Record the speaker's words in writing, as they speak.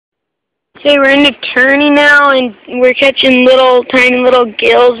Okay, we're into tourney now, and we're catching tiny little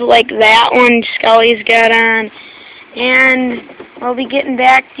gills like that one Scully's got on. And I'll be getting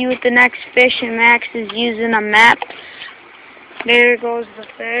back to you with the next fish, and Max is using a map. There goes the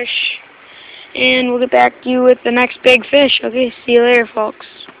fish. And we'll get back to you with the next big fish. Okay, see you later, folks.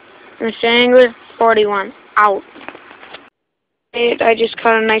 Mr. Angler, 41, out. I just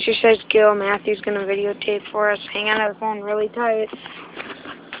caught a nicer sized gill. Matthew's going to videotape for us. Hang on to the phone really tight.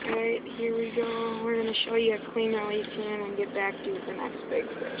 Alright, here we go. We're going to show you a clean release here and get back to you with the next big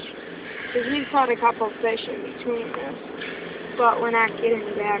fish. Because we've caught a couple fish in between this, but we're not getting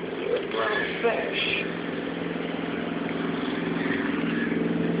back to you with little fish.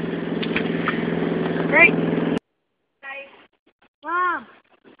 Great. Mom,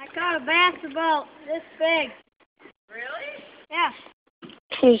 I caught a basketball this big. Really? Yeah.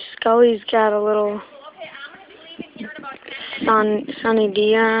 Hey, Scully's got a little Okay, I'm going to be leaving here in about 10 minutes. Sunny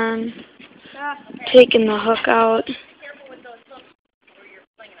D on, Okay. taking the hook out. Be careful with those hooks where you're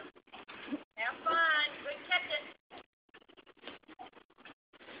flinging them. Have fun. Good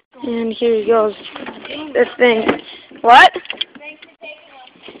catching. And here he goes. This thing. What? Thanks for taking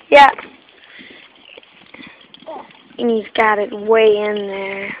one. Yeah. And he's got it way in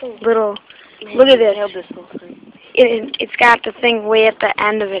there. Little. Look at this. It's got the thing way at the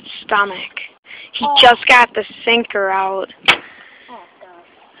end of its stomach. He just got the sinker out. Oh,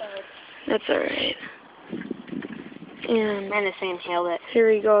 God. That's alright. And Man, this inhaled it. here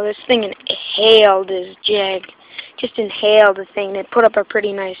we go. This thing inhaled his jig. Just inhaled the thing. They put up a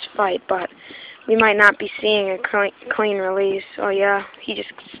pretty nice fight, but we might not be seeing a clean release. Oh yeah, he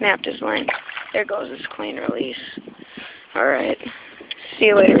just snapped his line. There goes his clean release. Alright. See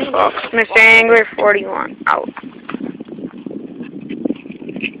you later, folks. Mr. Angler, 41, out.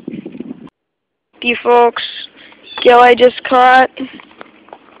 You folks, Gill I just caught.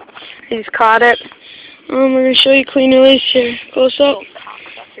 I just caught it. We're going to show you clean release here. Close up.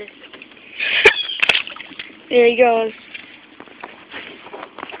 There he goes.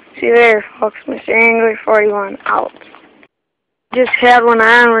 See you there, folks. Mr. Angler, 41, out. Just had one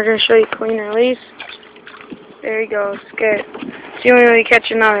on. We're going to show you clean release. There he goes. Good. See you when we catch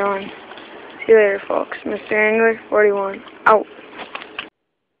another one. See you later, folks. Mr. Angler, 41, out.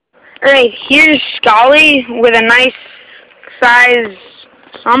 Alright, here's Scully with a nice size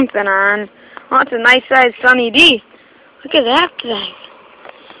something on. Oh, it's a nice size Sunny D. Look at that thing.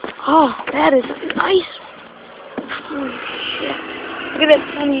 Oh, that is a nice one. Oh, shit. Look at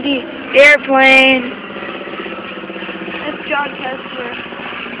that Sunny D. Airplane. That's John Kessler.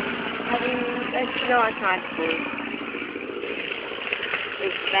 No, it's not cool.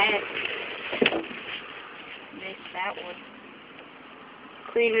 It's fat. Nice fat one.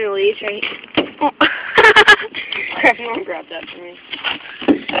 Clean release, right? Oh. Mom grabbed that for me.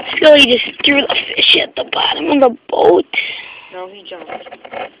 Scully just threw the fish at the bottom of the boat. No, he jumped.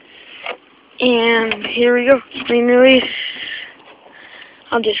 And here we go. Clean release.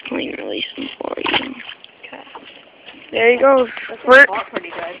 I'll just clean release him for you. Okay. There you go. That fought pretty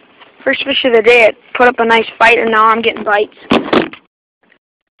good. First fish of the day. It put up a nice fight, and now I'm getting bites.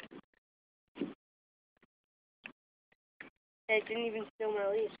 It didn't even film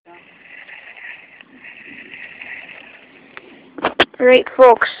release, though. Alright,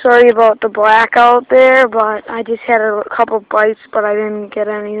 folks. Sorry about the blackout there, but I just had a couple bites, but I didn't get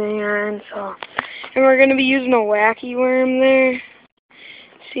anything on. So, and we're going to be using a wacky worm there.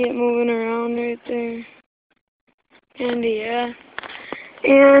 See it moving around right there. And yeah.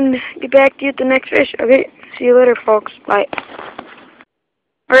 And get back to you at the next fish. Okay, see you later, folks. Bye.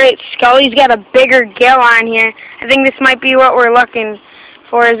 Alright, Scully's got a bigger gill on here. I think this might be what we're looking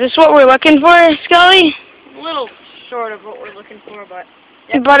for. Is this what we're looking for, Scully? A little short of what we're looking for, but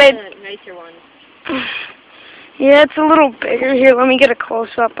it's a nicer one. Yeah, it's a little bigger. Here, let me get a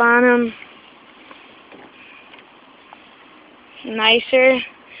close-up on him. Nicer.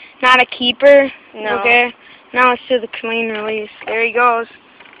 Not a keeper. No. Okay. Now let's do the clean release. There he goes.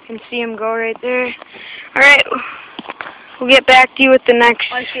 You can see him go right there. Alright. We'll get back to you with the next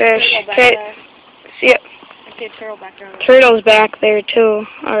fish. Okay. See ya. I see a turtle back there. Turtle's back there too.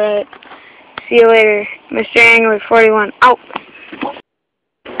 Alright. See you later. Mr. Angler 41. Out.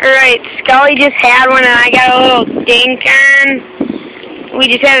 Alright, Scully just had one and I got a little dink on. We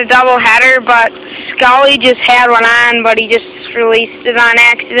just had a double header, but Scully just had one on, but he just released it on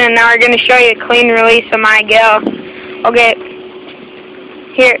accident. Now we're going to show you a clean release of my gill. Okay.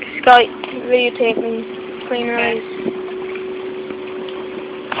 Here, Scully, videotape me. Clean release.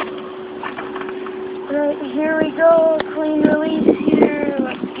 Alright, here we go. Clean release here.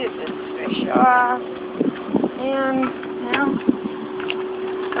 Let's get this fish off. And now,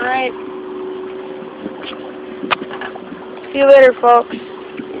 alright, See you later, folks.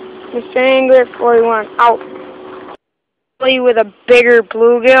 Mr. Angler 41 out. With a bigger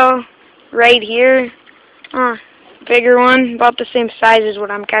bluegill right here. Bigger one, about the same size as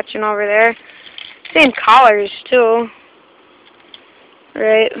what I'm catching over there. Same colors too.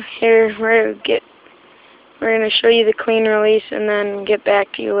 Right here, we're gonna show you the clean release and then get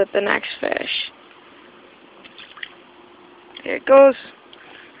back to you with the next fish. There it goes.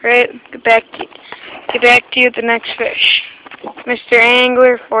 Right, get back to you with the next fish. Mr.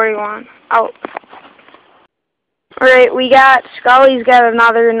 Angler 41 out. Alright, Scully's got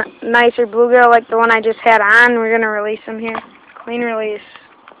another nicer bluegill like the one I just had on. We're going to release him here. Clean release.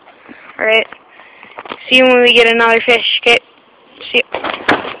 Alright, see you when we get another fish. Okay, see you.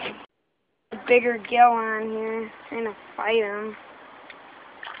 A bigger gill on here. Trying to fight him.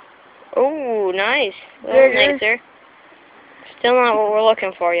 Oh, nice. That's nicer. Still not what we're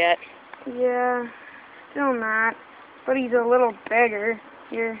looking for yet. Yeah, still not. But he's a little bigger.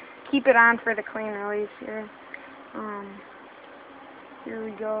 Here, keep it on for the clean release here. Here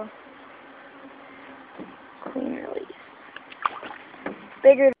we go. Clean release.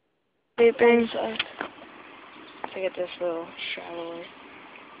 Bigger than I get this little shallower.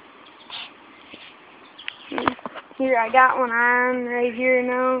 Here, I got one on right here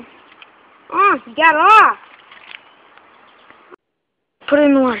now. Oh, he got off. Put it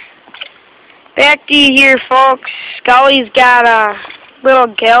in the water. Back to you here, folks. Scully's got a little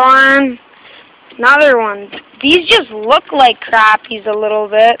gill on. Another one. These just look like crappies a little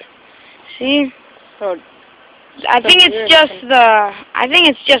bit. See? Oh, I think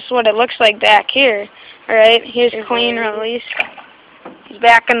it's just what it looks like back here. Alright, here's clean release. He's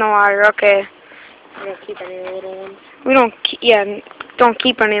back in the water, okay. We don't keep any little ones. We don't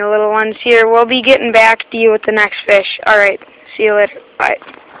keep any little ones here. We'll be getting back to you with the next fish. Alright, see you later. Bye.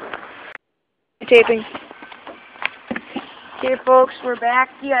 Taping. Okay, folks, we're back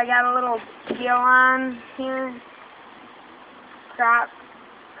to you. I got a little gill on here.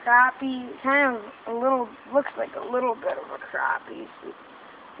 Crappie, kind of a little, looks like a little bit of a crappie.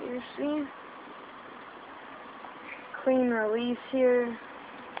 You see? Clean release here.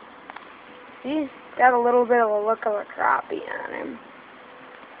 See? Got a little bit of a look of a crappie on him.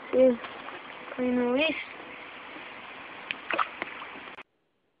 See? Clean release.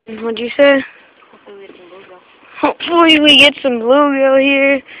 What'd you say? Hopefully we get some bluegill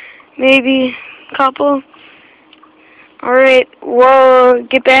here. Maybe a couple. Alright, we'll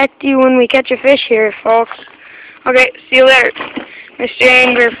get back to you when we catch a fish here, folks. Okay, see you later. Mr.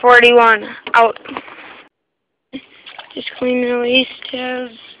 Angler 41 out. Just clean release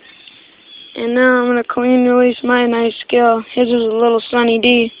tabs. And now I'm going to clean release my nice gill. His was a little Sunny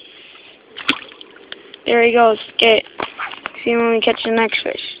D. There he goes. Okay. See you when we catch the next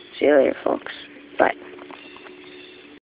fish. See you later, folks. Bye.